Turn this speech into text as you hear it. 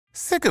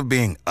Sick of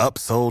being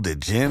upsold at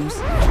gyms?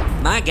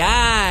 My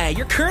guy,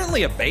 you're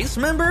currently a base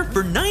member?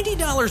 For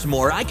 $90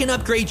 more, I can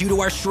upgrade you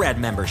to our Shred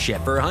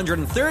membership. For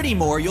 $130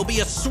 more, you'll be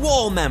a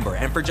Swole member.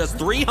 And for just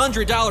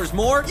 $300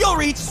 more, you'll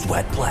reach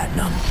Sweat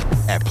Platinum.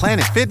 At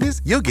Planet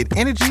Fitness, you'll get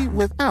energy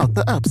without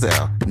the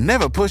upsell.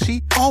 Never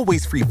pushy,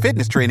 always free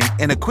fitness training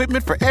and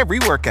equipment for every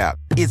workout.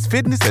 It's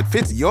fitness that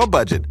fits your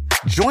budget.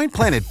 Join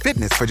Planet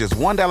Fitness for just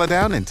 $1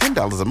 down and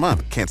 $10 a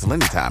month. Cancel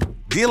anytime.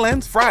 Deal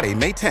ends Friday,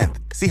 May 10th.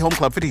 See Home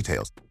Club for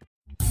details.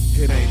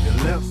 It ain't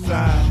the left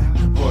side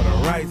or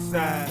the right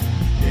side,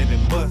 and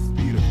it must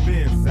be the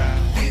fin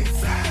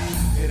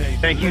side.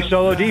 Thank you,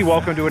 Solo D.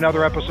 Welcome to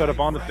another episode of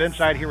On the Fin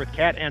Side here with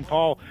Kat and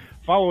Paul.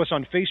 Follow us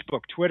on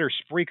Facebook, Twitter,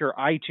 Spreaker,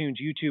 iTunes,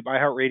 YouTube,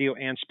 iHeartRadio,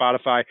 and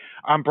Spotify.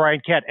 I'm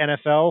Brian Cat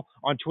NFL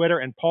on Twitter,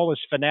 and Paul is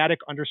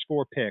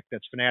Fanatic_Pick.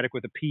 That's Fanatic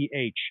with a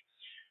PH.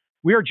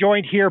 We are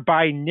joined here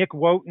by Nick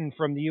Wooten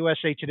from the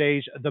USA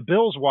Today's The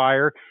Bills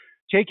Wire,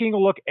 taking a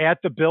look at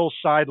the Bills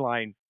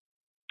sideline.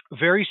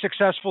 Very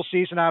successful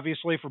season,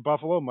 obviously, for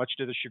Buffalo, much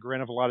to the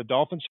chagrin of a lot of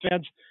Dolphins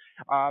fans.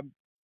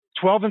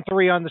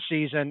 12-3 on the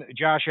season.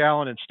 Josh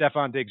Allen and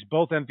Stephon Diggs,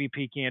 both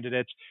MVP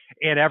candidates,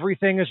 and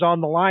everything is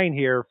on the line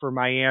here for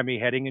Miami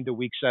heading into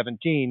Week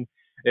 17.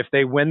 If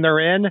they win,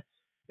 they're in.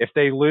 If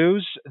they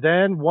lose,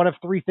 then one of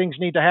three things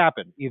need to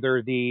happen.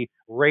 Either the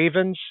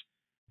Ravens,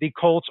 the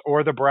Colts,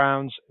 or the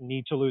Browns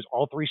need to lose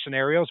all three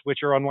scenarios,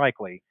 which are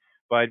unlikely.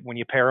 But when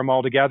you pair them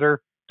all together,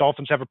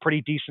 Dolphins have a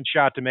pretty decent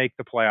shot to make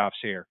the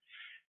playoffs here.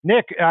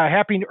 Nick,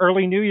 happy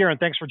early New Year, and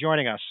thanks for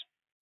joining us.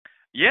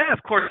 Yeah, of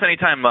course,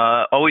 anytime.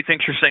 Always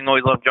interesting.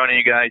 Always love joining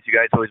you guys. You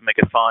guys always make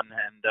it fun.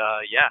 And,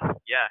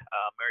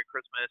 Merry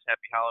Christmas,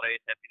 Happy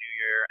Holidays, Happy New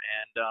Year.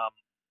 And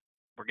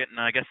we're getting,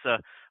 I guess,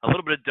 a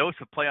little bit of dose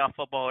of playoff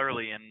football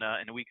early in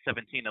Week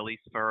 17, at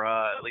least for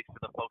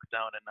the folks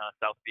down in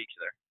South Beach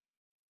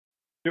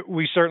there.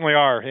 We certainly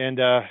are. And,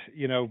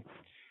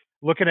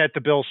 looking at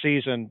the Bills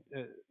season,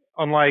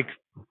 unlike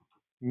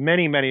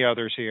many, many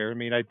others here. I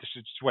mean, it's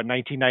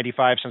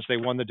 1995 since they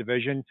won the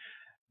division.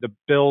 The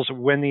Bills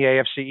win the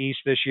AFC East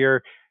this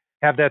year,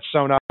 have that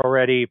sewn up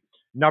already.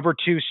 Number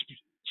 2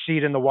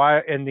 seed in the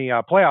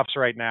playoffs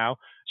right now.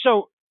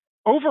 So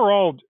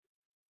overall,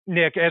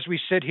 Nick, as we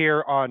sit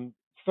here on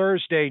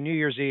Thursday, New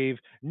Year's Eve,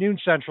 noon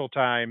Central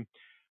Time,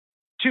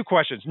 2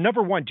 questions.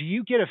 Number 1, do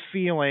you get a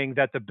feeling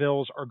that the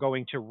Bills are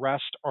going to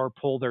rest or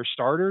pull their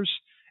starters?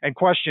 And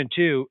question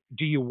 2,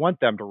 do you want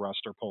them to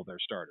rest or pull their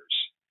starters?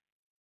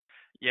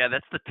 Yeah,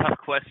 that's the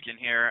tough question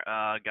here,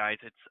 guys.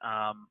 It's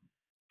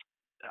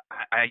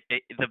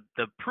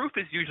the proof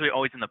is usually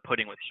always in the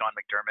pudding with Sean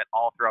McDermott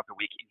all throughout the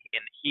week,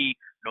 and he,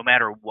 no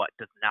matter what,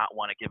 does not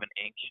want to give an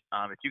inch.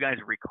 If you guys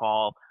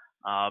recall,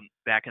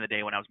 back in the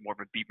day when I was more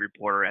of a beat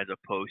reporter as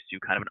opposed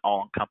to kind of an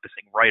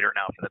all-encompassing writer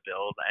now for the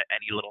Bills,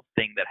 any little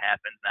thing that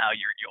happens now,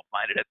 you'll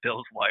find it at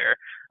Bills Wire,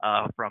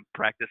 from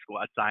practice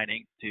squad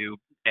signing to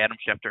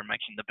Adam Schefter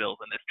mentioned the Bills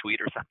in this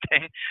tweet or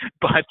something,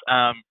 but.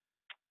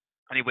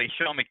 Anyway,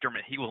 Sean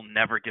McDermott, he will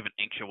never give an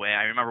inch away.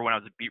 I remember when I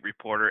was a beat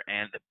reporter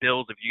and the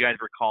Bills, if you guys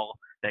recall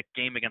that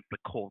game against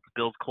the Colts,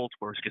 Bills-Colts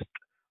was just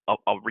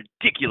a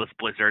ridiculous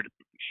blizzard.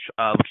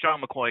 Sean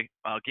McCoy,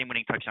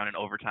 game-winning touchdown in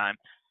overtime.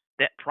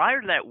 That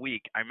prior to that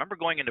week, I remember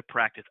going into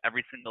practice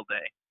every single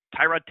day.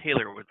 Tyrod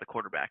Taylor was the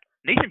quarterback.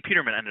 Nathan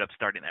Peterman ended up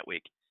starting that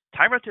week.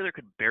 Tyrod Taylor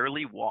could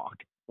barely walk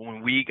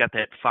when we got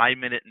that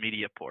 5-minute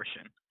media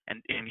portion. And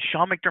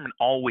Sean McDermott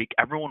all week,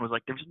 everyone was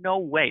like, there's no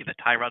way that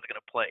Tyrod's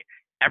going to play.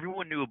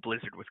 Everyone knew a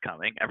blizzard was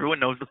coming. Everyone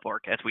knows the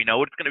forecast. We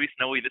know it's going to be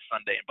snowy this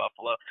Sunday in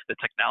Buffalo. The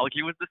technology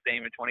was the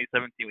same in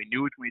 2017. We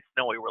knew it was going to be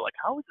snowy. We're like,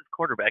 how is this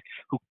quarterback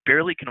who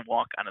barely can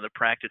walk onto the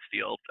practice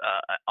field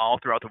all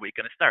throughout the week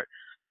going to start?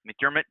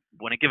 McDermott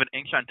wouldn't give an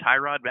inch on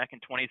Tyrod back in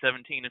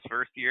 2017, his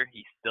first year.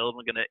 He's still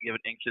going to give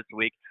an inch this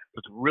week.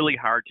 So it's really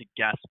hard to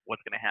guess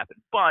what's going to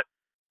happen. But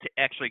to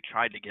actually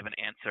try to give an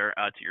answer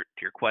to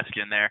your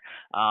question there,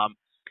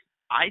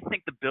 I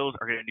think the Bills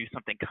are going to do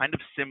something kind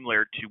of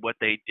similar to what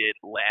they did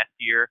last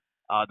year.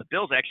 The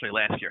Bills actually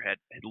last year had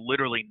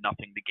literally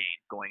nothing to gain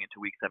going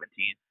into Week 17,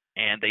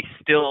 and they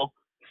still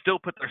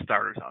put their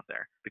starters out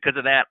there. Because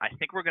of that, I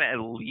think we're going to at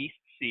least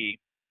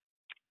see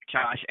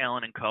Josh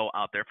Allen and co.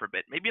 out there for a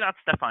bit. Maybe not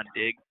Stephon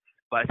Diggs,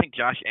 but I think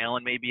Josh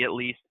Allen maybe at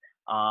least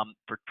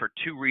for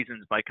 2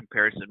 reasons by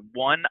comparison.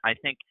 One, I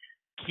think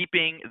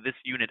keeping this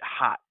unit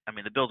hot. I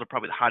mean, the Bills are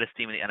probably the hottest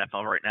team in the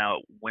NFL right now,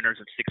 winners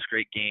of 6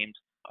 straight games.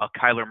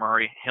 Kyler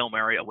Murray, Hail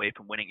Mary away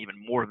from winning even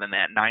more than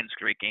that, 9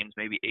 straight games,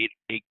 maybe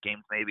 8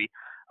 games maybe.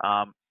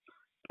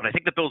 But I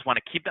think the Bills want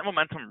to keep that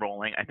momentum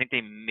rolling. I think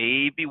they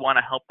maybe want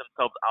to help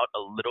themselves out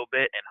a little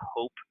bit and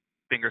hope,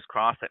 fingers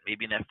crossed, that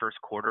maybe in that first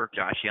quarter,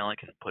 Josh Allen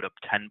can put up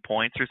 10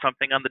 points or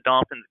something on the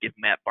Dolphins, give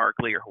Matt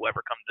Barkley or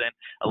whoever comes in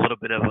a little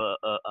bit of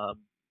a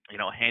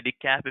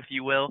handicap, if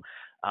you will,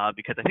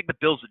 because I think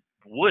the Bills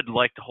would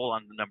like to hold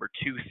on to the number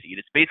 2 seed.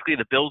 It's basically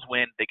the Bills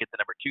win, they get the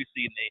number 2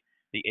 seed in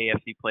the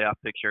AFC playoff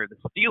picture. The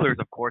Steelers,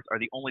 of course, are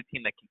the only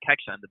team that can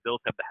catch them. The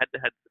Bills have the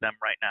head-to-head to them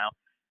right now,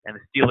 and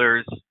the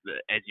Steelers,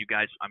 as you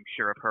guys I'm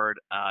sure have heard,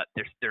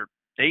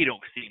 they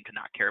don't seem to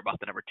not care about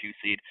the number 2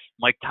 seed.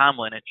 Mike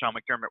Tomlin and Sean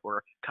McDermott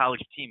were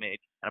college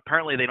teammates, and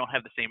apparently they don't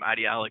have the same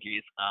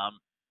ideologies.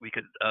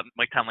 Because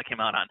Mike Tomlin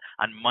came out on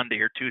Monday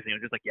or Tuesday and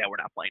was just like, yeah,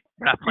 we're not playing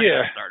our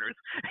starters.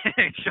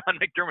 And Sean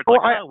McDermott's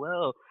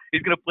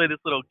he's gonna play this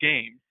little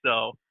game.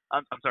 So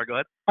I'm sorry, go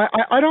ahead.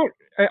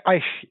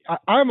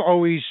 I'm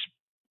always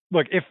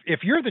look,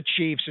 if you're the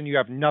Chiefs and you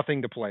have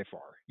nothing to play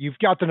for, you've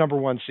got the number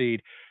 1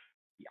 seed.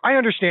 I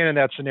understand in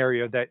that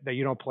scenario that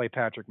you don't play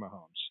Patrick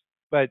Mahomes,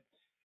 but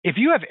if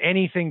you have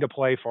anything to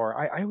play for,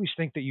 I always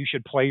think that you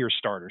should play your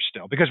starters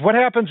still, because what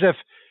happens if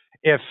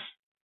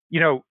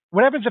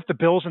the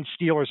Bills and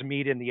Steelers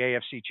meet in the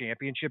AFC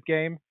Championship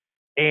game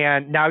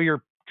and now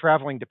you're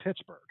traveling to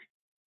Pittsburgh?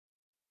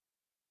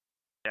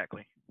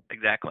 Exactly.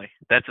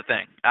 That's the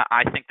thing.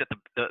 I think that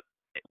the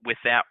with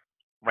that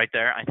right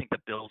there, I think the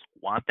Bills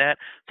want that.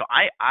 So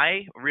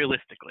I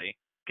realistically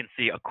can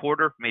see a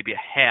quarter, maybe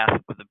a half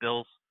of the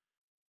Bills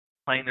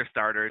playing their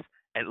starters,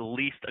 at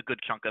least a good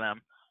chunk of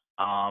them.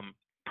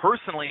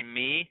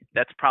 Personally,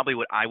 that's probably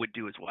what I would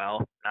do as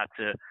well. Not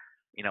to,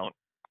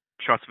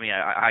 trust me,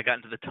 I got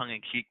into the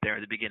tongue-in-cheek there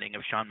at the beginning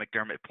of Sean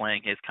McDermott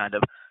playing his kind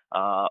of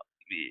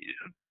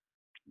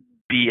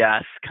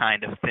BS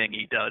kind of thing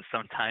he does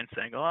sometimes,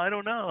 saying, I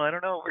don't know what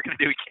we're going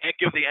to do. We can't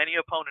give any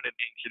opponent an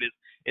inch.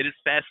 It is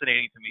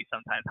fascinating to me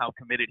sometimes how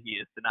committed he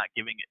is to not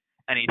giving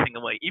anything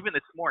away. Even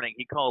this morning,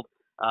 he called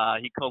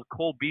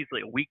Cole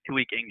Beasley a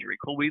week-to-week injury.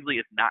 Cole Beasley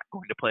is not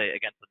going to play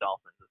against the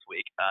Dolphins this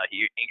week.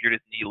 He injured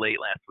his knee late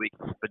last week,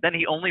 but then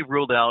he only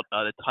ruled out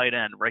the tight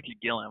end, Reggie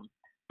Gilliam,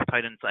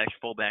 tight end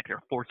 / fullback,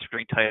 or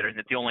 4th-string tight end.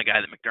 It's the only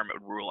guy that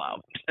McDermott would rule out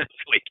this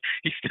week.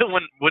 He still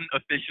wouldn't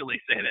officially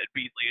say that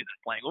Beasley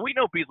isn't playing. Well, we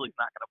know Beasley's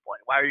not going to play.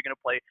 Why are you going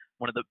to play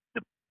one of the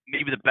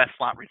maybe the best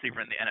slot receiver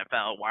in the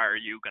NFL? Why are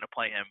you going to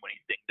play him when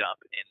he's dinged up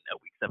in a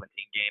Week 17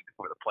 game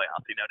before the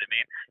playoffs? You know what I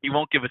mean? He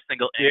won't give a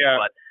single inch. Yeah.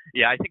 But,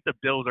 I think the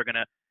Bills are going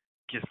to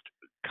just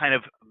kind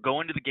of go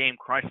into the game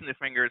crossing their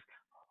fingers,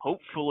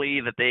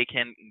 hopefully that they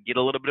can get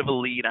a little bit of a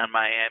lead on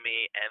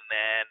Miami, and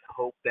then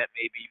hope that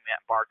maybe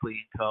Matt Barkley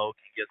and co.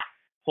 can just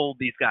hold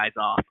these guys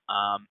off.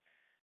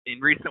 In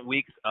recent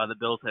weeks, the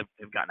Bills have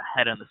gotten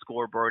ahead on the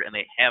scoreboard, and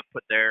they have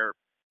put their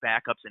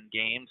backups in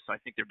games, so I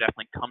think they're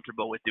definitely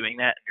comfortable with doing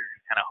that, and you're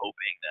kind of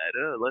hoping that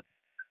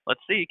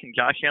let's see, can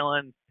Josh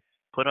Allen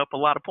put up a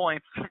lot of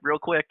points real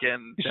quick,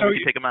 and then we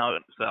can take him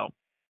out. So.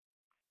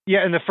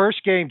 Yeah, in the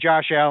first game,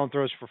 Josh Allen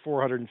throws for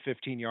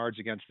 415 yards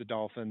against the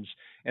Dolphins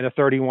in a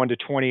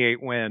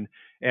 31-28 win.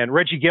 And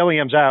Reggie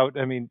Gilliam's out.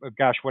 I mean,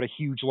 gosh, what a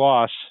huge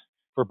loss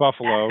for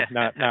Buffalo.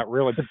 Not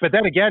really. But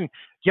then again,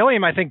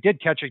 Gilliam, I think,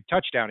 did catch a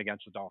touchdown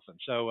against the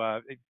Dolphins.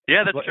 So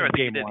yeah, that's true. I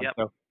think he did. Yep.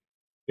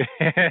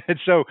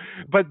 So,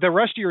 but the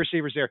rest of your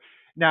receivers there.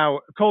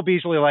 Now, Cole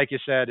Beasley, like you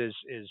said, is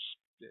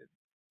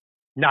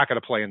not going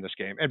to play in this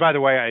game. And by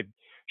the way,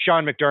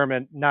 Sean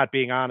McDermott not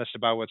being honest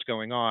about what's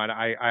going on,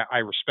 I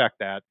respect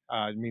that.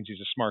 It means he's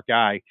a smart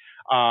guy.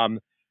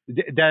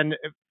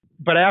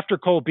 But after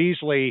Cole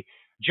Beasley,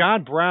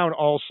 John Brown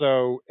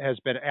also has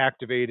been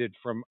activated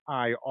from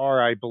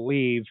IR, I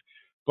believe,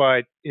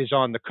 but is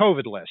on the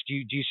COVID list. Do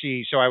you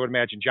see? So I would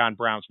imagine John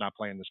Brown's not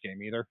playing this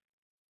game either.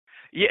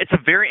 Yeah, it's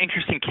a very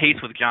interesting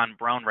case with John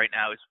Brown right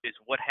now. Is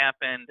what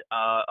happened.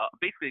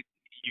 Basically,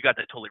 you got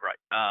that totally right.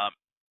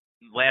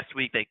 Last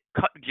week they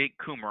cut Jake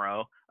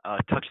Kumerow.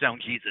 Touchdown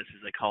Jesus,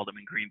 as they called him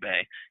in Green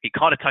Bay. He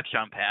caught a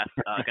touchdown pass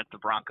against the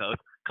Broncos.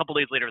 A couple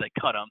days later, they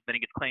cut him. Then he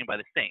gets claimed by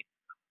the Saints.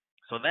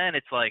 So then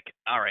it's like,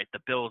 all right, the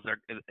Bills are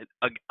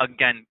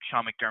again.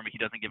 Sean McDermott, he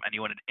doesn't give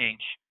anyone an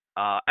inch.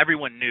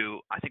 Everyone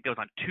knew. I think it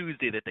was on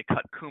Tuesday that they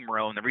cut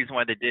Kumerow, and the reason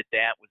why they did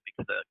that was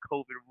because of the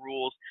COVID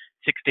rules.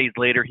 6 days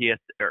later, he has,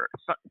 or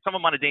some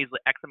amount of days,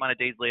 X amount of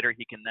days later,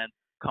 he can then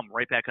come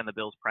right back on the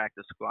Bills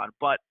practice squad.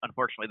 But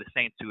unfortunately, the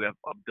Saints, who have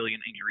a billion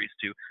injuries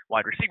to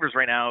wide receivers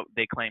right now,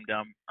 they claimed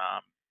him.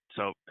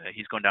 So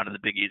he's going down to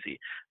the Big Easy.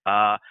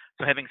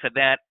 So having said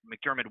that,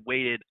 McDermott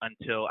waited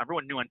until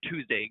everyone knew on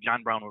Tuesday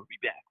John Brown would be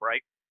back,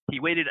 right? He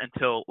waited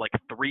until like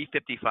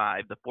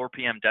 3:55, the 4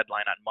 p.m.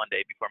 deadline on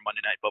Monday before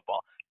Monday Night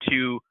Football,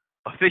 to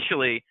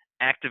officially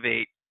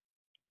activate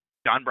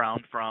John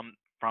Brown from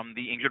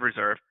the injured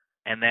reserve.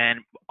 And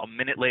then a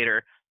minute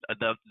later,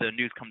 the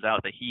news comes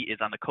out that he is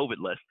on the COVID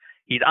list.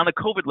 He's on the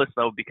COVID list,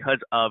 though, because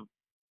of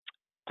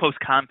close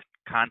contact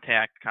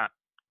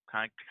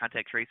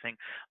tracing.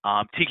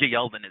 TJ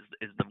Yeldon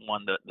is the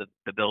one,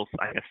 the Bills,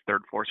 I guess,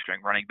 3rd, 4th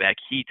string running back.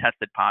 He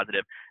tested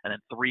positive, and then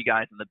 3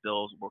 guys in the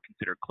Bills were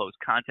considered close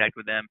contact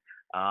with them,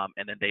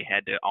 and then they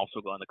had to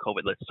also go on the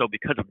COVID list. So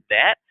because of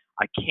that,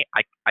 I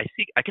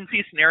can see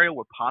a scenario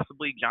where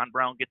possibly John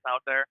Brown gets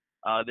out there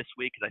this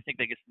week, because I think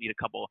they just need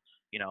a couple,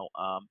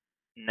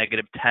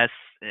 negative tests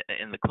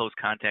in the close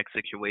contact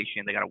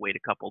situation. They got to wait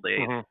a couple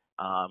days. Mm-hmm.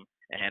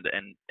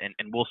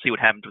 And we'll see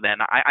what happens with that.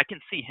 And I can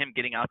see him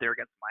getting out there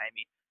against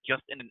Miami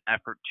just in an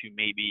effort to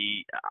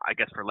maybe, I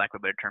guess for lack of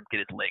a better term,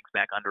 get his legs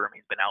back under him.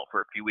 He's been out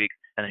for a few weeks,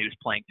 and then he was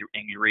playing through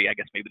injury. I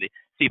guess maybe they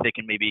see if they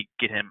can maybe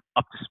get him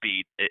up to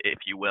speed, if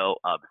you will,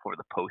 before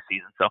the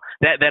postseason. So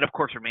that of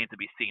course remains to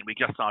be seen. We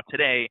just saw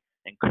today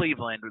in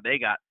Cleveland where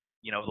they got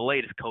the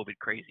latest COVID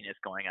craziness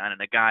going on,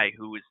 and a guy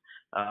who's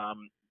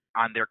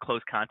on their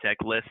close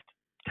contact list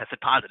tested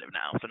positive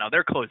now. So now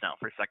they're closed down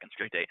for a second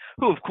straight day.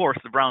 Who, of course,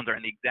 the Browns are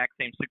in the exact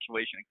same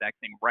situation, exact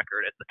same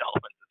record as the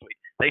Dolphins this week.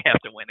 They have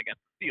to win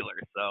against the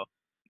Steelers. So,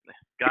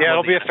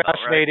 it'll be a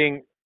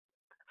fascinating.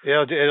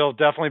 Right? It'll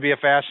definitely be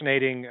a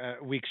fascinating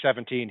week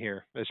 17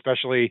 here,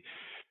 especially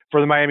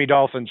for the Miami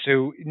Dolphins,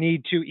 who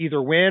need to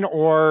either win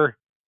or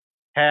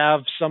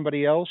have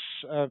somebody else,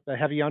 a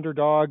heavy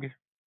underdog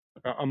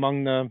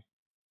among the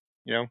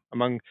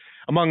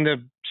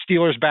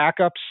Steelers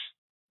backups,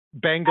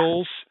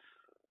 Bengals,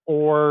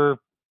 or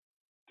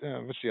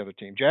what's the other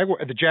team?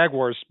 The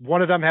Jaguars.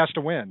 One of them has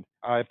to win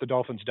if the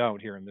Dolphins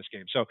don't here in this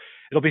game. So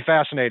it'll be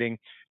fascinating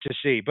to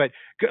see. But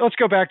let's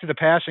go back to the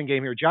passing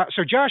game here.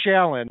 So Josh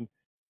Allen,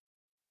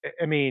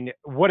 I mean,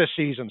 what a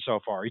season so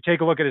far. You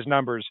take a look at his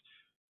numbers.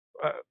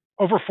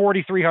 Over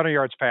 4,300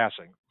 yards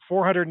passing,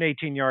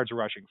 418 yards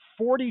rushing,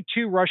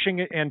 42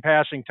 rushing and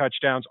passing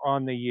touchdowns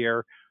on the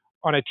year,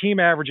 on a team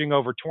averaging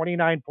over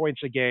 29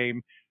 points a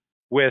game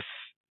with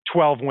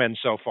 12 wins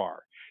so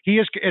far. He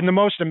is, and the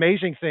most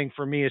amazing thing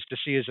for me is to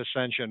see his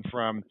ascension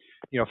from,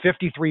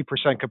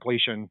 53%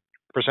 completion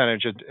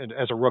percentage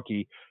as a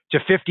rookie to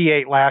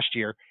 58 last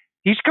year.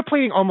 He's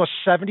completing almost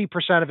 70%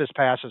 of his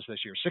passes this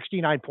year,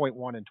 69.1 in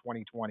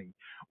 2020.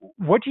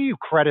 What do you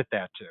credit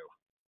that to?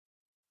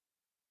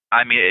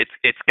 I mean,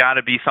 it's got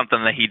to be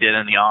something that he did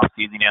in the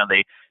offseason.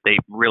 They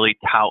really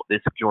tout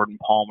this Jordan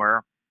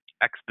Palmer,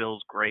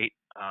 ex-Bills great.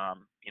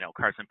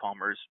 Carson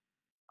Palmer's,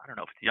 I don't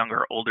know if it's younger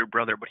or older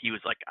brother, but he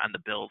was like on the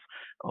Bills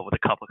with a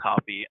cup of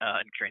coffee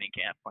in training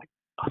camp, like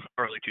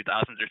early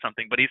 2000s or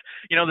something. But he's,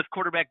 this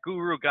quarterback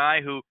guru guy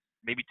who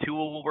maybe Tua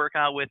will work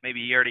out with,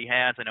 maybe he already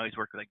has. I know he's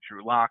worked with like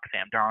Drew Lock,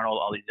 Sam Darnold,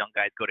 all these young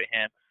guys go to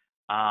him.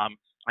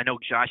 I know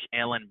Josh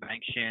Allen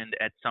mentioned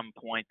at some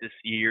point this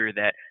year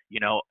that,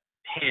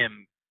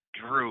 him,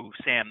 Drew,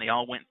 Sam, they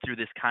all went through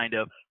this kind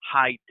of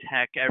high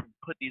tech,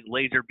 put these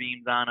laser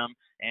beams on them,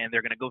 and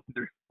they're going to go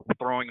through their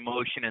throwing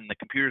motion, and the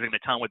computers are going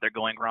to tell them what they're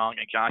going wrong.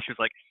 And Josh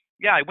was like,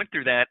 yeah, I went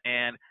through that,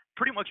 and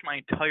pretty much my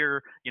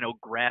entire,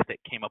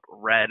 graphic came up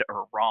red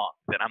or wrong,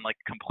 that I'm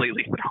like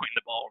completely throwing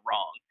the ball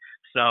wrong.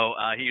 So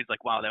he was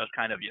like, wow, that was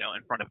kind of,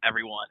 in front of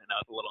everyone, and I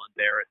was a little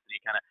embarrassed.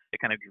 And it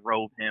kind of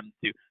drove him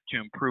to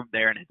improve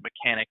there, and his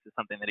mechanics is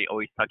something that he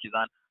always touches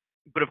on.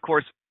 But of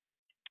course,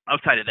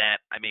 outside of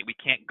that, I mean, we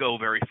can't go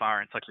very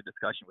far in such a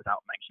discussion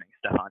without mentioning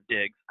Stephon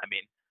Diggs. I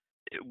mean,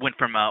 it went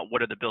from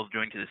what are the Bills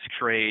doing to this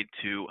trade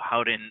to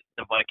how didn't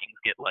the Vikings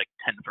get like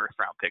 10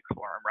 first-round picks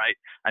for him, right?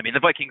 I mean, the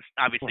Vikings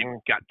obviously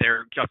got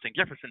their Justin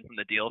Jefferson from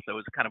the deal, so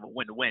it was kind of a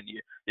win-win. You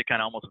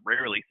kind of almost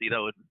rarely see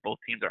those. Both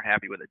teams are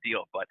happy with a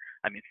deal. But,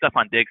 I mean,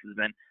 Stephon Diggs has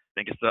been, I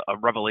think, it's a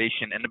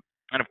revelation. And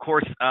of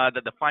course,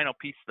 the final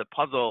piece of the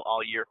puzzle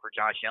all year for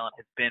Josh Allen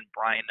has been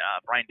Brian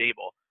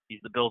Daboll. He's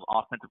the Bills'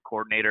 offensive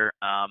coordinator.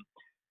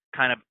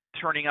 Kind of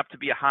turning up to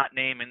be a hot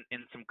name in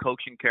some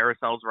coaching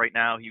carousels right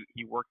now.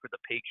 He worked with the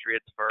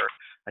Patriots for,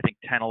 I think,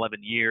 10,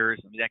 11 years.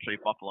 He's actually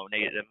a Buffalo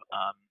native,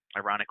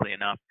 ironically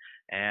enough.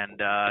 And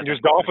he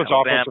was Dolphins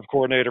offensive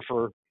coordinator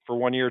for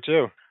 1 year,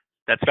 too.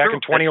 That's back true.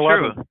 in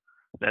 2011.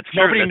 That's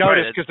true. Nobody That's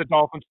noticed because the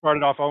Dolphins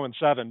started off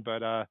 0-7,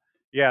 but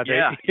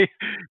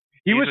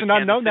he was an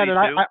unknown then, and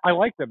I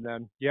liked him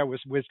then. Yeah,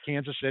 with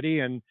Kansas City,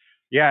 and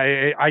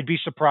I'd be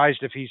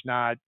surprised if he's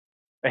not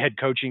a head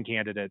coaching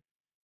candidate.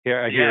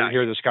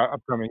 Here this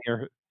upcoming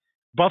year.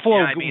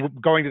 Buffalo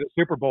going to the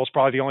Super Bowl is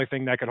probably the only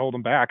thing that could hold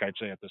them back, I'd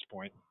say, at this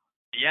point.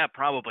 Yeah,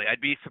 probably. I'd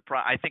be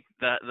surprised. I think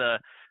the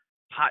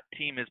hot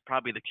team is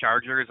probably the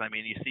Chargers. I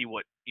mean, you see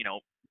what,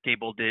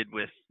 Daboll did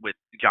with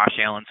Josh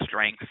Allen's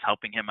strengths,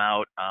 helping him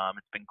out.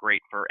 It's been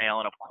great for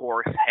Allen, of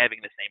course,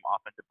 having the same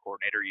offensive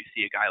coordinator. You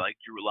see a guy like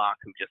Drew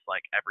Lock, who just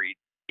like every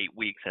 8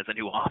 weeks has a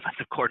new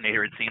offensive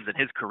coordinator, it seems, in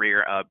his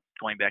career,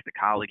 going back to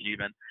college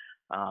even.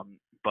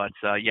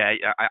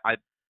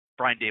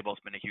 Brian Daboll's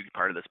been a huge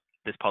part of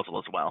this puzzle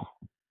as well.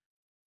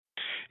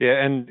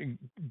 Yeah, and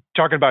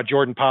talking about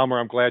Jordan Palmer,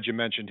 I'm glad you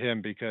mentioned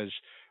him because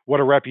what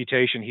a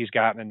reputation he's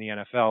gotten in the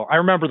NFL. I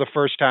remember the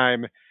first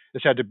time,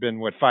 this had to have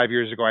been, 5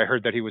 years ago, I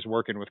heard that he was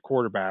working with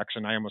quarterbacks,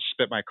 and I almost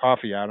spit my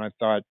coffee out, and I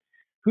thought,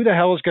 who the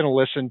hell is going to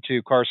listen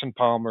to Carson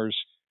Palmer's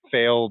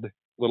failed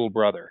little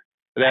brother?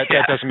 That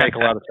doesn't make a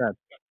lot of sense.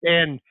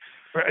 And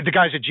the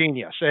guy's a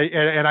genius.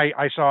 And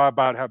I saw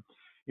about how,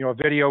 a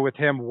video with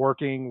him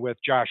working with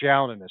Josh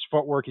Allen and his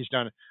footwork. He's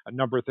done a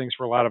number of things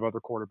for a lot of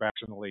other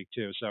quarterbacks in the league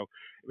too. So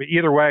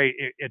either way,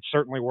 it's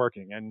certainly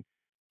working. And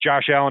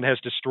Josh Allen has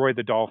destroyed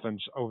the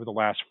Dolphins over the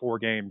last 4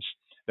 games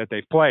that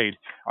they've played.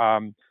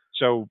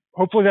 So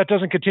hopefully that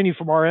doesn't continue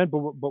from our end,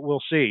 but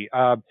we'll see.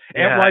 At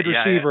wide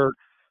receiver.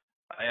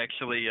 I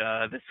actually,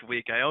 this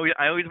week, I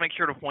always make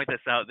sure to point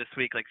this out. This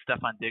week, like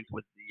Stephon Diggs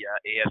was the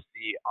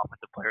AFC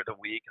Offensive Player of the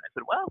Week. And I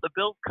said, well, the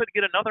Bills could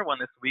get another one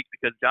this week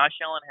because Josh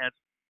Allen has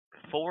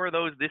 4 of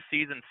those this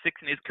season,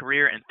 6 in his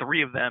career, and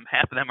 3 of them,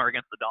 half of them are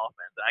against the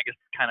Dolphins. And I guess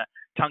kind of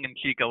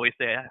tongue-in-cheek always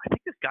say, I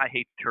think this guy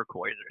hates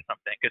turquoise or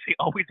something because he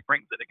always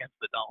brings it against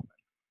the Dolphins.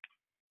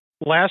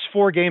 Last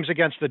 4 games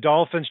against the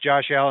Dolphins,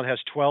 Josh Allen has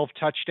 12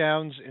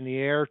 touchdowns in the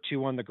air,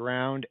 2 on the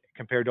ground,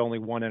 compared to only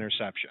 1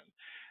 interception.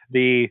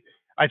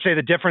 I'd say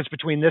the difference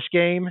between this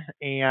game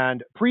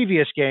and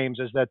previous games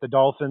is that the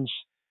Dolphins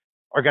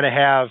are going to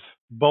have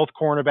both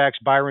cornerbacks,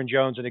 Byron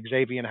Jones and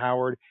Xavier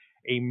Howard,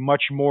 a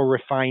much more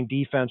refined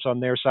defense on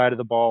their side of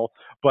the ball.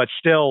 But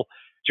still,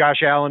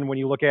 Josh Allen, when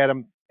you look at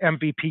him,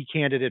 MVP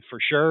candidate for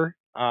sure,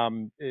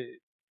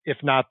 if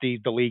not the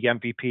league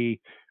MVP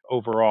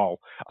overall.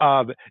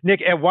 Nick,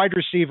 at wide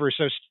receiver,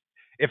 so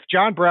if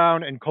John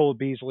Brown and Cole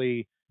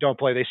Beasley don't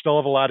play, they still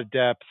have a lot of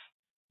depth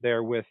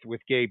there with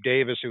Gabe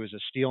Davis, who was a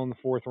steal in the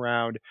 4th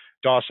round,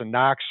 Dawson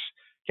Knox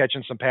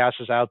catching some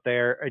passes out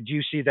there. Do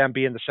you see them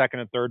being the second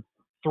and third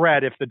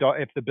threat if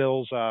the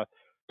Bills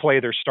play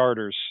their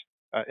starters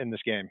in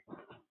this game?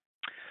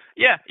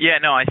 Yeah,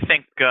 no, I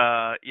think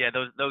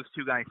those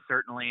 2 guys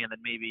certainly, and then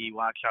maybe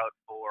watch out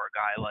for a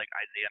guy like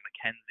Isaiah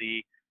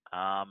McKenzie.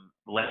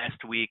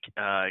 Last week,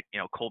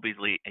 Cole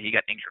Beasley, he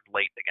got injured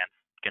late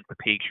against the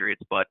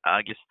Patriots, but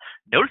just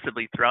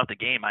noticeably throughout the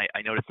game,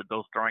 I noticed the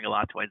Bills throwing a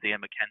lot to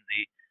Isaiah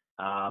McKenzie.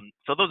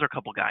 So those are a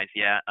couple guys.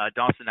 Yeah,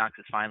 Dawson Knox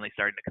is finally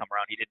starting to come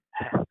around. He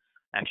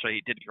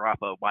did drop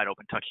a wide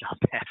open touchdown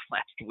pass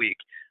last week.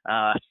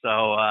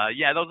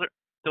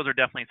 Those are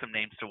definitely some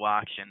names to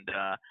watch. And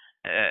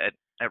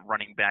at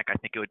running back, I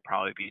think it would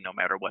probably be, no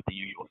matter what, the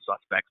usual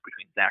suspects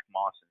between Zach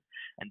Moss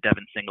and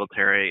Devin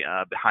Singletary.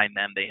 Behind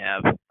them, they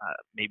have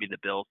maybe the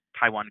Bills,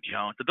 Taiwan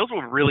Jones. The Bills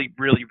were really,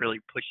 really,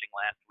 really pushing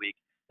last week.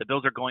 The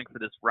Bills are going for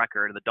this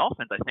record. The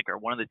Dolphins, I think, are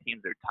one of the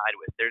teams they're tied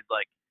with. There's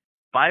like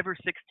 5 or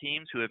 6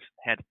 teams who have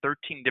had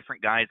 13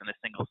 different guys in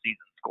a single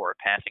season score a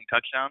passing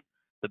touchdown.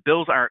 The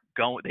Bills aren't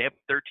going. They have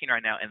 13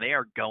 right now, and they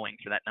are going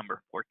for that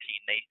number 14.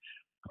 They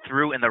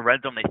threw in the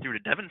red zone. They threw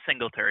to Devin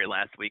Singletary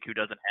last week, who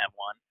doesn't have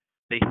one.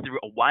 They threw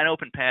a wide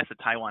open pass to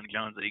Taiwan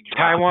Jones that he dropped.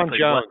 Taiwan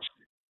Jones.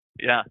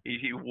 Yeah,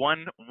 he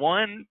won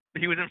one.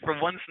 He was in for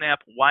one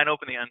snap, wide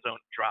open in the end zone,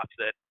 drops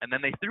it, and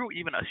then they threw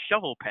even a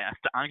shovel pass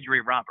to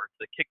Andre Roberts,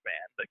 the kick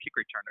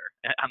returner,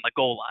 on the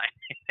goal line.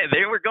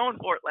 They were going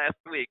for it last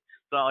week,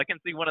 so I can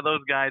see one of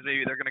those guys.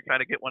 Maybe they're going to try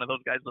to get one of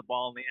those guys the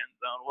ball in the end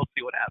zone. We'll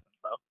see what happens,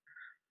 though.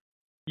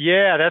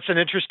 Yeah, that's an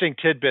interesting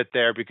tidbit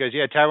there because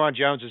Taiwan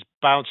Jones has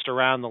bounced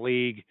around the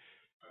league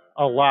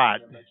a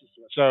lot.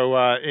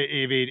 So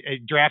he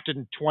drafted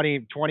in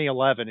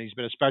 2011. He's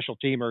been a special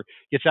teamer,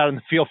 gets out in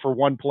the field for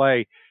one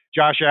play.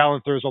 Josh Allen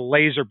throws a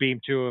laser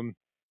beam to him,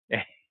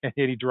 and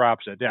he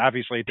drops it.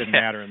 Obviously, it didn't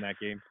matter in that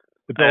game.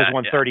 The Bills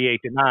won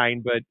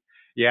 38-9, but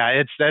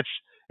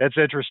that's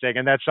interesting,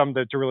 and that's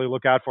something to really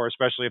look out for,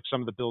 especially if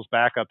some of the Bills'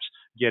 backups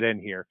get in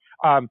here.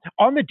 On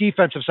the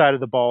defensive side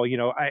of the ball,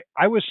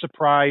 I was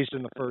surprised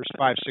in the first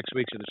 5-6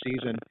 weeks of the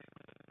season.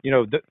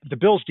 The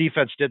Bills'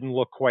 defense didn't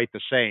look quite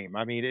the same.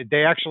 I mean,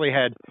 they actually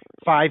had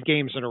 5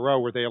 games in a row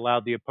where they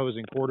allowed the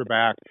opposing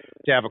quarterback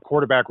to have a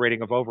quarterback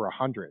rating of over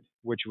 100,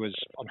 which was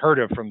unheard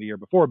of from the year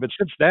before. But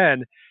since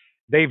then,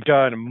 they've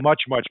done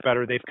much, much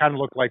better. They've kind of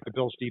looked like the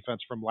Bills'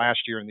 defense from last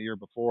year and the year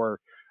before.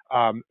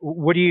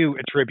 What do you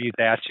attribute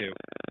that to?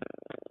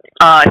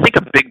 I think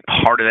a big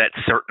part of that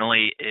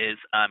certainly is,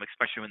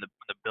 especially when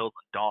the Bills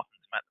and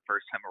Dolphins met the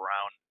first time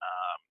around,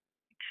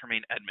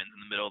 Tremaine Edmonds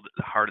in the middle,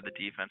 the heart of the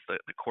defense,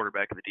 the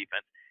quarterback of the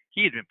defense.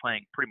 He had been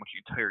playing pretty much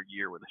the entire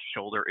year with a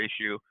shoulder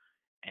issue.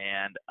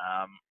 And,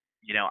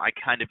 I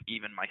kind of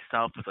even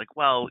myself was like,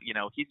 well,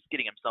 he's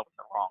getting himself in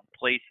the wrong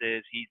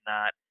places. He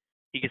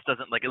just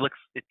doesn't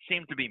it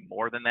seems to be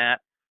more than that.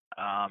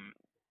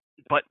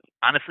 But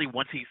honestly,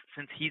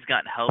 since he's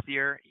gotten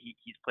healthier,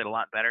 he's played a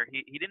lot better.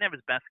 He didn't have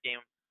his best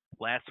game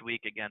last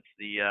week against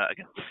the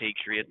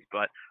Patriots,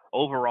 but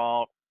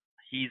overall,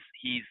 he's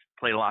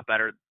played a lot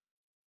better.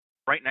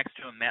 Right next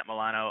to him, Matt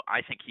Milano,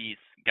 I think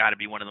he's got to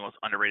be one of the most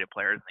underrated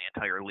players in the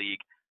entire league.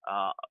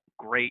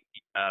 Great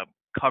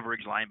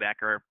coverage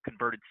linebacker,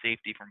 converted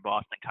safety from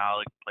Boston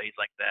College, plays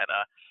like that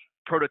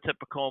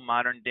prototypical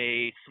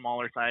modern-day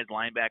smaller-sized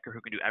linebacker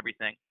who can do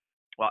everything.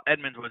 While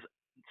Edmonds was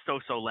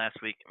so last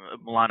week,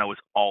 Milano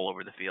was all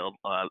over the field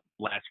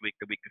last week,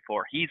 the week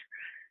before. He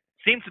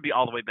seems to be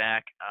all the way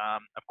back.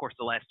 Of course,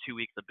 the last 2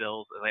 weeks, the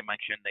Bills, as I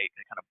mentioned, they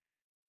kind of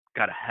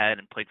got ahead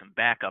and played some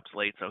backups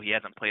late, so he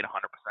hasn't played 100%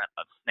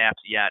 of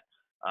snaps yet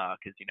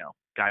because,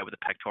 guy with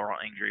a pectoral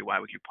injury, why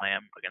would you play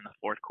him again in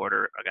the fourth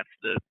quarter against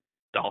the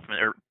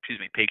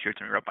Patriots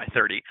when we were up by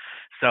 30?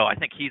 So I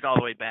think he's all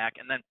the way back.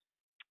 And then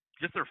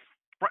just their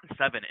front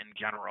seven in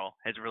general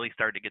has really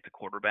started to get to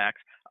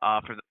quarterbacks.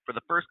 For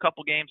the first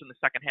couple games in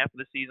the second half of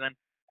the season,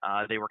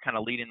 they were kind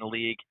of leading the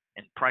league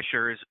in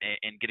pressures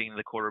and getting to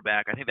the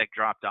quarterback. I think that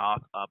dropped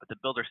off, but the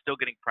Bills are still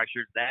getting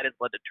pressures. That has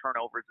led to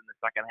turnovers in the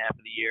second half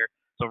of the year.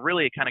 So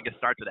really it kind of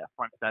starts with that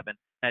front seven.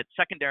 That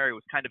secondary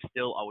was kind of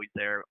still always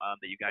there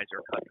that you guys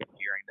are accustomed to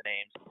hearing the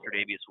names.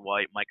 Tre'Davious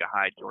White, Micah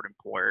Hyde, Jordan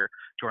Poyer.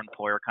 Jordan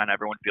Poyer kind of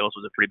everyone feels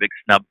was a pretty big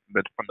snub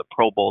from the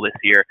Pro Bowl this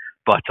year.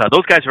 But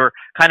those guys were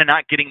kind of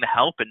not getting the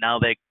help, and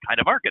now they kind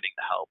of are getting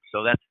the help.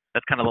 So that's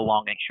kind of the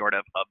long and short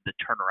of the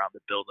turnaround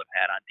the Bills have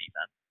had on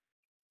defense.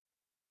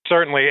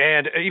 Certainly,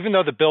 and even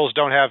though the Bills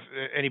don't have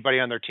anybody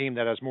on their team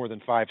that has more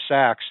than 5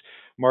 sacks,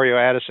 Mario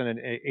Addison and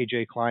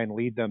AJ Klein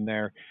lead them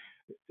there.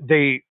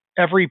 They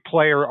every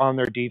player on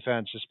their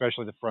defense,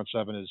 especially the front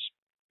seven, is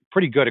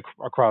pretty good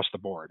across the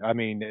board. I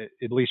mean,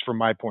 at least from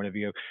my point of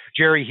view,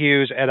 Jerry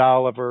Hughes, Ed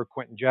Oliver,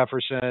 Quentin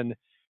Jefferson,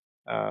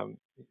 um,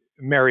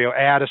 Mario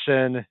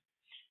Addison.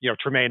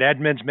 Tremaine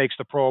Edmonds makes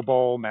the Pro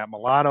Bowl. Matt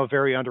Milano,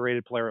 very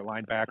underrated player at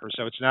linebacker.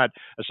 So it's not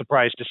a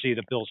surprise to see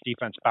the Bills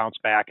defense bounce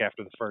back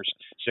after the first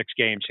 6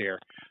 games here.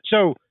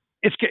 So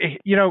it's,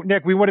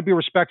 Nick, we want to be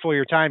respectful of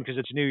your time because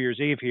it's New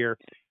Year's Eve here.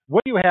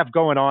 What do you have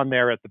going on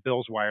there at the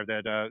Bills Wire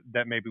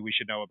that maybe we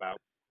should know about?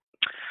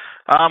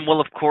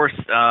 Well, of course,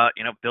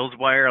 Bills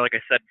Wire, like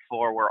I said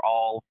before, we're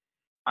all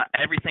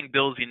everything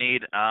Bills you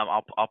need.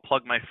 I'll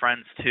plug my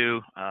friends too.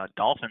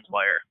 Dolphins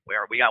Wire,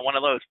 where we got one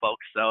of those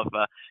folks. So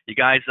if you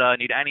guys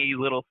need any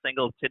little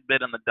single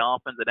tidbit on the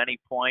Dolphins at any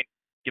point,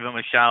 give them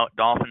a shout.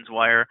 Dolphins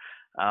Wire.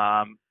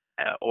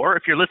 Or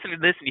if you're listening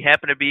to this and you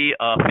happen to be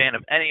a fan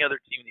of any other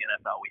team in the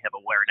NFL, we have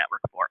a wire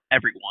network for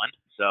everyone.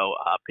 So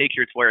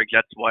Patriots Wire,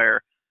 Jets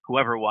Wire,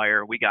 whoever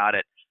wire, we got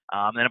it.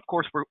 And of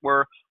course,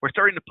 we're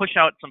starting to push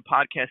out some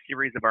podcast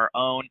series of our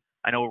own.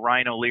 I know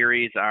Ryan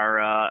O'Leary's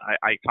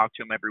I talk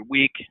to him every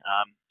week.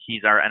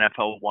 He's our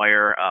NFL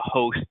Wire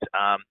host.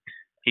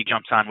 He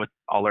jumps on with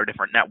all our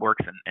different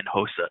networks and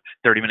hosts a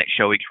 30-minute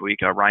show each week.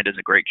 Ryan does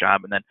a great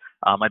job. And then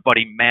my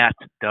buddy Matt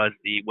does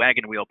the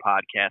Wagon Wheel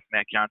podcast.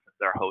 Matt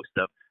Johnson's our host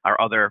of our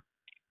other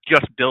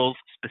just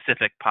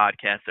Bills-specific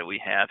podcast that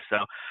we have. So,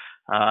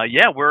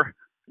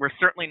 we're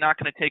certainly not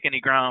going to take any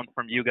ground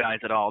from you guys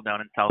at all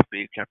down in South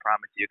Beach, I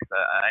promise you, because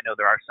I know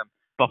there are some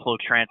Buffalo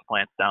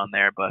transplants down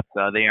there, but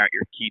they aren't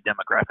your key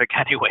demographic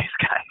anyways,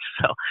 guys.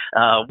 So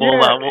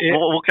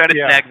we'll try to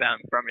snag them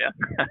from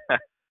you.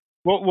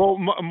 Well,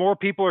 more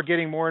people are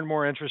getting more and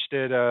more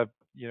interested,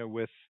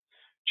 with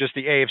just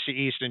the AFC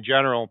East in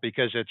general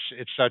because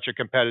it's such a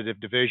competitive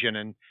division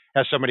and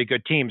has so many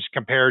good teams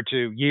compared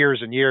to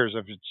years and years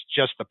of it's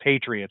just the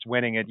Patriots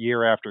winning it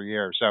year after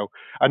year. So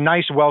a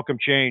nice welcome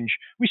change.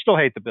 We still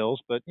hate the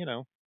Bills, but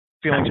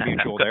feelings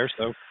mutual there.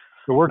 So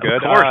we're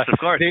good. Of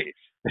course.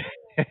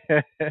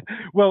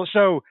 Well,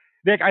 so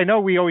Nick, I know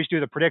we always do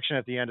the prediction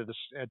at the end of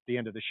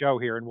the show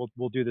here, and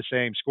we'll do the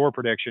same score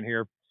prediction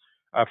here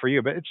for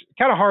you, but it's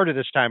kind of harder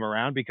this time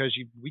around because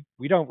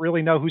we don't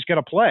really know who's going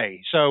to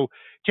play. So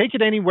take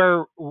it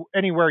anywhere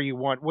you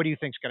want. What do you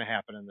think is going to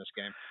happen in this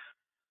game?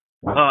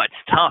 Oh, it's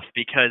tough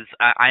because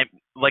I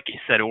like you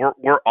said,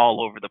 we're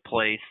all over the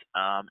place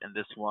in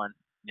this one.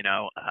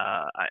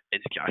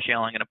 Is Josh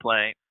Allen going to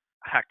play?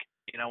 Heck,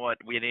 you know what?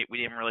 We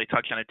didn't really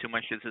touch on it too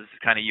much. This is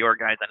kind of your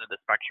guys' end of the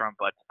spectrum,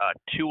 but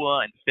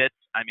Tua and Fitz.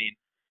 I mean,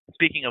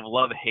 speaking of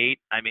love-hate,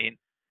 I mean,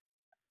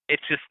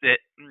 it's just that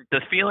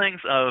the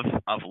feelings of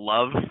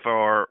love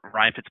for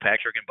Ryan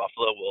Fitzpatrick in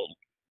Buffalo will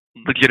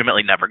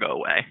legitimately never go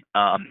away.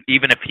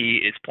 Even if he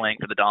is playing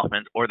for the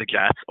Dolphins or the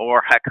Jets,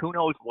 or heck, who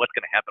knows what's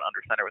going to happen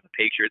under center with the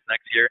Patriots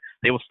next year,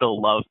 they will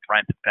still love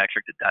Ryan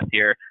Fitzpatrick to death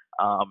here.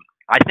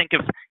 I think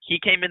if he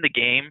came in the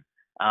game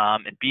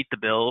and beat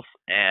the Bills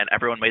and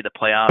everyone made the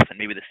playoffs and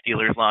maybe the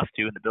Steelers lost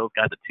too and the Bills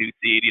got the 2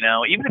 seed,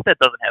 even if that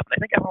doesn't happen, I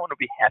think everyone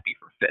would be happy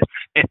for Fitz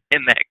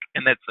in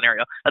that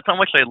scenario. That's how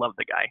much I love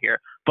the guy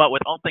here. But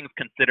with all things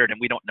considered,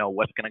 and we don't know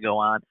what's going to go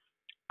on,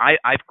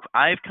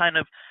 I've kind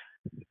of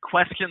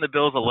questioned the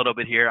Bills a little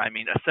bit here. I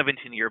mean, a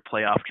 17-year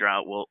playoff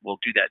drought will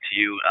do that to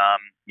you.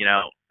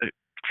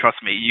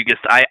 Trust me.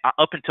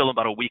 Up until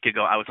about a week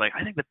ago, I was like,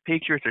 I think the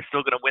Patriots are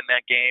still going to win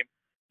that game.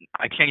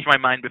 I changed my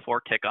mind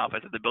before kickoff. I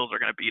said the Bills are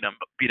going to beat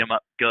them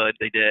up good.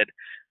 They did.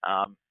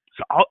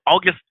 So I'll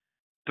just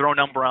throw a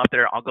number out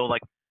there. I'll go like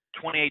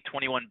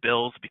 28-21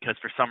 Bills because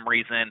for some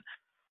reason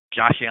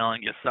Josh Allen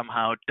just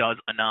somehow does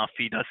enough.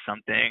 He does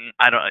something.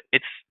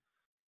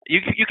 You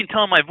can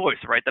tell in my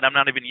voice, right, that I'm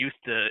not even used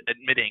to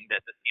admitting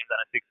that this team's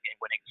on a 6-game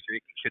winning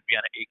streak and should be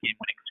on an 8-game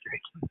winning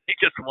streak. They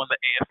just won the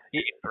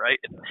AFC, right?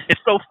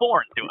 It's so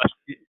foreign to us.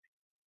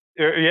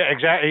 Yeah,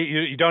 exactly.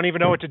 You don't even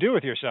know what to do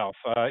with yourself.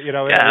 I don't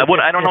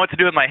know what to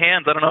do with my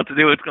hands. I don't know what to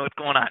do with what's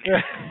going on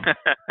here.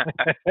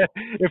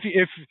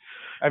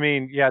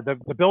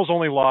 The Bills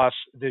only lost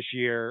this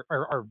year,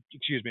 or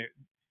excuse me,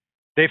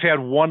 they've had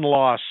one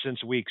loss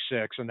since week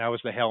 6, and that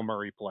was the Hail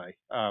Murray play.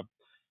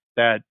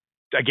 That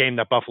a game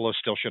that Buffalo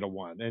still should have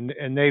won,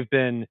 and they've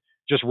been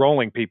just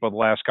rolling people the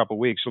last couple of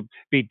weeks. So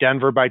beat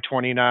Denver by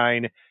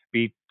 29,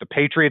 beat the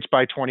Patriots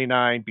by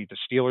 29, beat the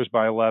Steelers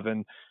by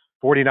 11.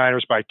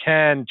 49ers by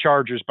 10,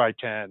 Chargers by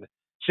 10,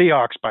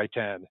 Seahawks by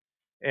 10.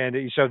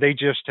 And so they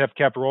just have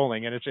kept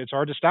rolling, and it's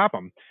hard to stop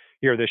them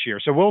here this year.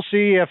 So we'll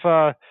see if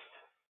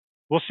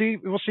we'll see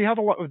how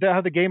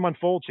the game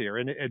unfolds here.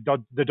 And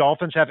the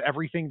Dolphins have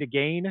everything to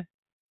gain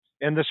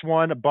in this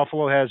one.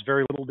 Buffalo has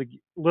very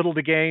little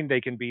to gain. They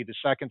can be the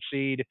 2nd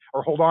seed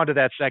or hold on to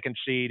that 2nd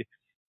seed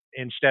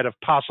instead of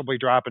possibly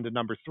dropping to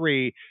number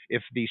 3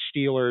 if the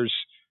Steelers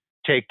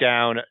take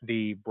down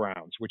the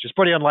Browns, which is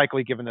pretty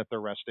unlikely given that they're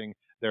resting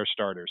their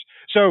starters.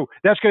 So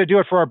that's going to do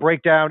it for our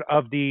breakdown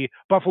of the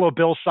Buffalo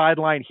Bills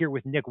sideline here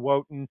with Nick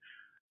Wooten.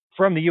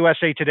 from the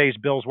USA Today's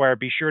Bills Wire.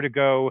 Be sure to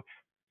go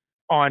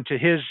on to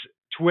his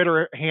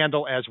Twitter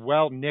handle as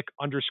well,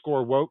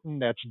 Nick_Wojton.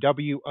 That's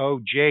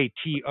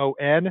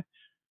WOJTON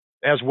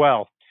as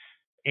well.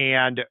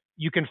 And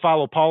you can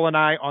follow Paul and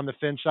I on the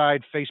Fin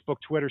Side, Facebook,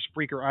 Twitter,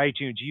 Spreaker,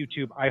 iTunes,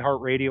 YouTube,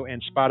 iHeartRadio,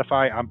 and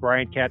Spotify. I'm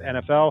Brian Cat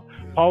NFL.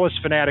 Paul is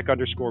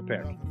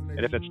Fanatic_Pick.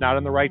 And if it's not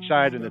on the right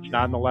side and it's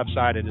not on the left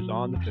side, it is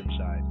on the Fin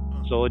Side.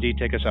 Solody,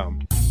 take us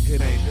home.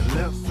 It ain't the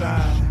left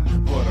side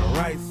or the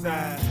right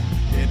side,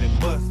 then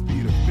it must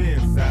be the Fin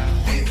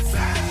Side.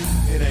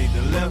 It ain't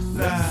the left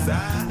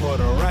side or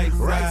the right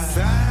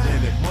side,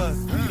 then it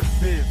must be the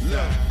Fin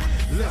Side.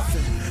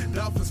 Listen,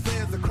 Dolphins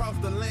fans across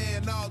the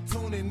land all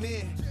tuning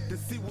in to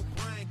see what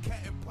Brian Cat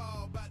and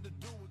Paul about to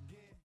do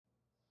again.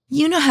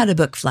 You know how to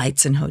book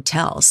flights and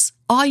hotels.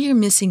 All you're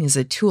missing is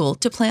a tool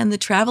to plan the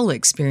travel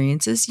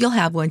experiences you'll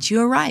have once you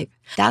arrive.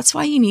 That's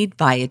why you need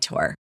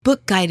Viator.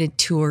 Book guided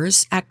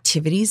tours,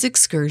 activities,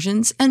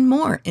 excursions, and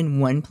more in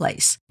one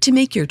place to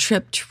make your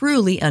trip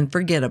truly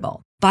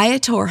unforgettable.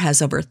 Viator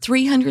has over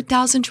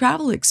 300,000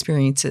 travel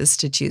experiences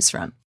to choose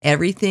from.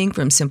 Everything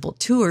from simple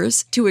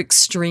tours to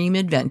extreme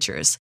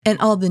adventures and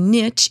all the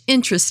niche,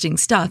 interesting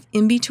stuff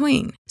in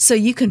between. So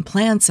you can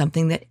plan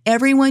something that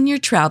everyone you're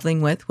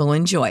traveling with will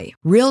enjoy.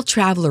 Real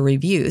traveler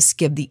reviews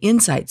give the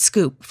inside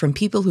scoop from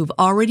people who've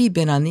already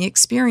been on the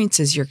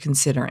experiences you're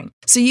considering.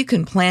 So you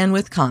can plan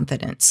with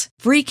confidence.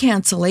 Free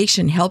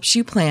cancellation helps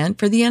you plan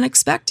for the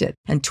unexpected.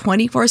 And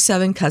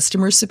 24/7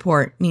 customer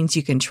support means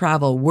you can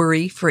travel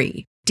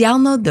worry-free.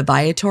 Download the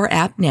Viator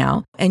app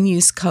now and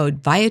use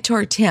code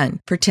Viator10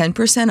 for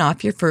 10%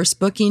 off your first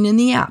booking in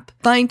the app.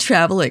 Find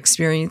travel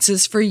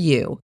experiences for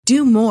you.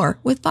 Do more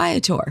with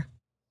Viator.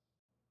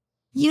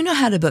 You know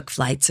how to book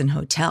flights and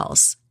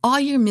hotels. All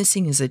you're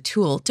missing is a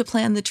tool to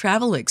plan the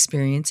travel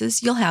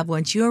experiences you'll have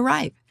once you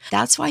arrive.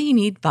 That's why you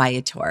need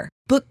Viator.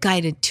 Book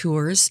guided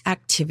tours,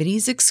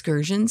 activities,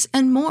 excursions,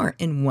 and more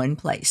in one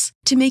place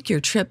to make your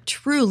trip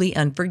truly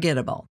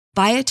unforgettable.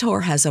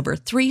 Viator has over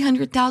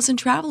 300,000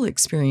 travel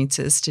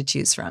experiences to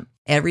choose from.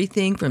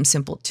 Everything from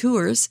simple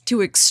tours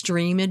to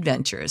extreme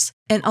adventures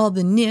and all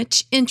the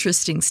niche,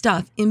 interesting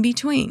stuff in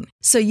between.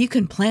 So you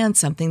can plan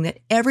something that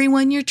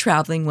everyone you're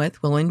traveling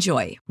with will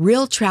enjoy.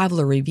 Real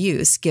traveler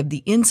reviews give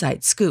the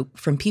inside scoop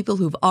from people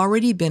who've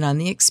already been on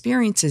the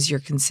experiences you're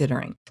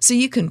considering. So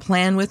you can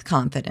plan with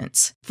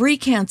confidence. Free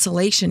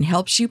cancellation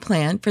helps you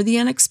plan for the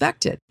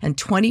unexpected. And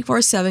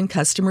 24/7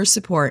 customer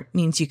support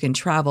means you can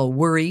travel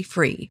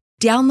worry-free.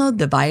 Download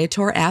the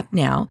Viator app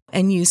now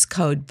and use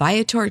code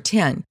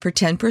Viator10 for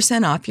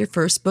 10% off your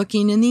first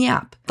booking in the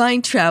app.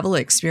 Find travel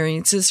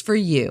experiences for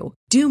you.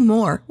 Do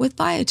more with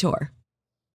Viator.